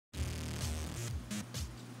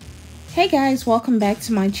Hey guys, welcome back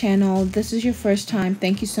to my channel. This is your first time.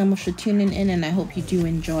 Thank you so much for tuning in and I hope you do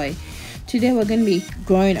enjoy. Today we're going to be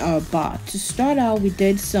growing our bar. To start out, we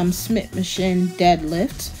did some Smith machine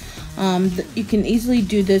deadlifts. You can easily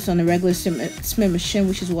do this on a regular Smith machine,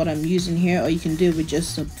 which is what I'm using here, or you can do it with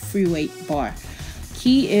just a free weight bar.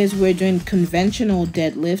 Key is we're doing conventional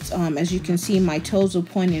deadlifts. As you can see, my toes are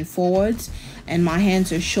pointing forwards and my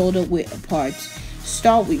hands are shoulder width apart.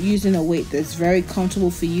 Start with using a weight that's very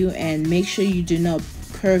comfortable for you and make sure you do not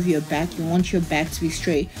curve your back. You want your back to be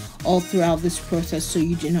straight all throughout this process so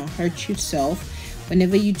you do not hurt yourself.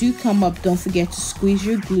 Whenever you do come up, don't forget to squeeze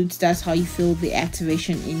your glutes. That's how you feel the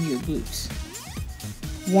activation in your glutes.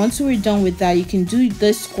 Once we're done with that, you can do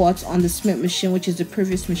the squats on the Smith machine, which is the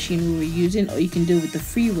previous machine we were using, or you can do it with the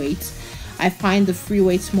free weights. I find the free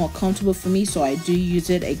weights more comfortable for me, so I do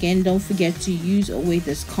use it. Again, don't forget to use a weight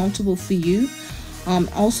that's comfortable for you.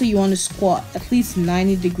 Also, you want to squat at least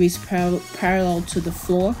 90 degrees parallel to the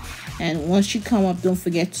floor, and once you come up, don't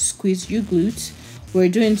forget to squeeze your glutes. We're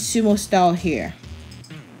doing sumo style here.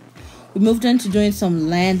 We moved on to doing some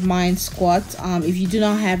landmine squats. If you do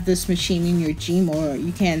not have this machine in your gym, or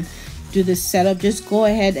you can do this setup, just go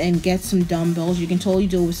ahead and get some dumbbells. You can totally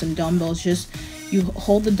do it with some dumbbells. Just you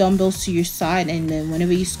hold the dumbbells to your side, and then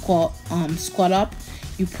whenever you squat up,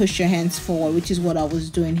 you push your hands forward, which is what I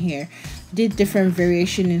was doing here. Did different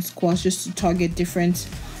variation in squats just to target different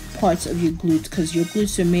parts of your glutes, because your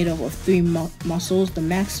glutes are made up of three muscles: the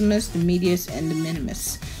maximus, the medius, and the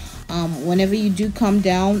minimus. Whenever you do come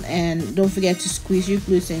down, and don't forget to squeeze your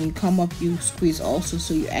glutes, and you come up, you squeeze also,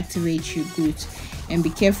 so you activate your glutes. And be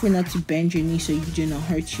careful not to bend your knee so you do not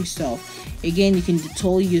hurt yourself. Again, you can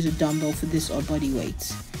totally use a dumbbell for this or body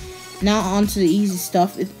weights. Now on to the easy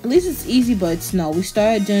stuff. At least it's easy, but it's not. We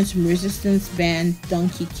started doing some resistance band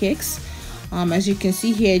donkey kicks. As you can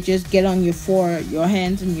see here, just get on your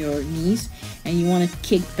hands and your knees, and you want to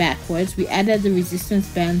kick backwards. We added the resistance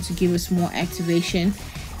band to give us more activation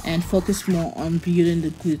and focus more on building the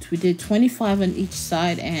glutes. We did 25 on each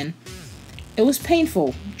side and it was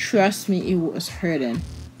painful. Trust me, it was hurting.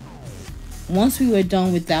 Once we were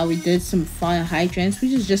done with that, we did some fire hydrants,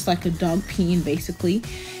 which is just like a dog peeing basically.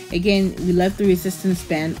 Again, we left the resistance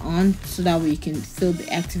band on so that way you can feel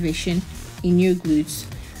the activation in your glutes.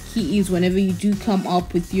 Key is whenever you do come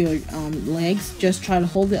up with your legs, just try to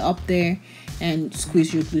hold it up there and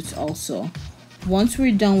squeeze your glutes also. Once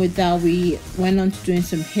we're done with that, we went on to doing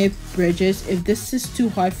some hip bridges. If this is too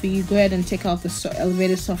hard for you, go ahead and take out the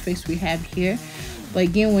elevated surface we have here. But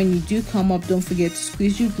again, when you do come up, don't forget to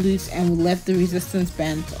squeeze your glutes, and we left the resistance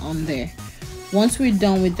band on there. Once we're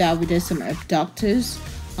done with that, we did some abductors.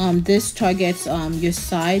 This targets your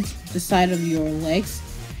side, the side of your legs.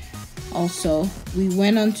 Also, we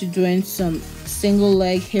went on to doing some single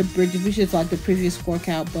leg hip bridges, which is like the previous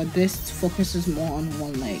workout, but this focuses more on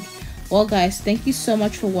one leg. Well guys, thank you so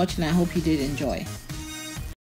much for watching. I hope you did enjoy.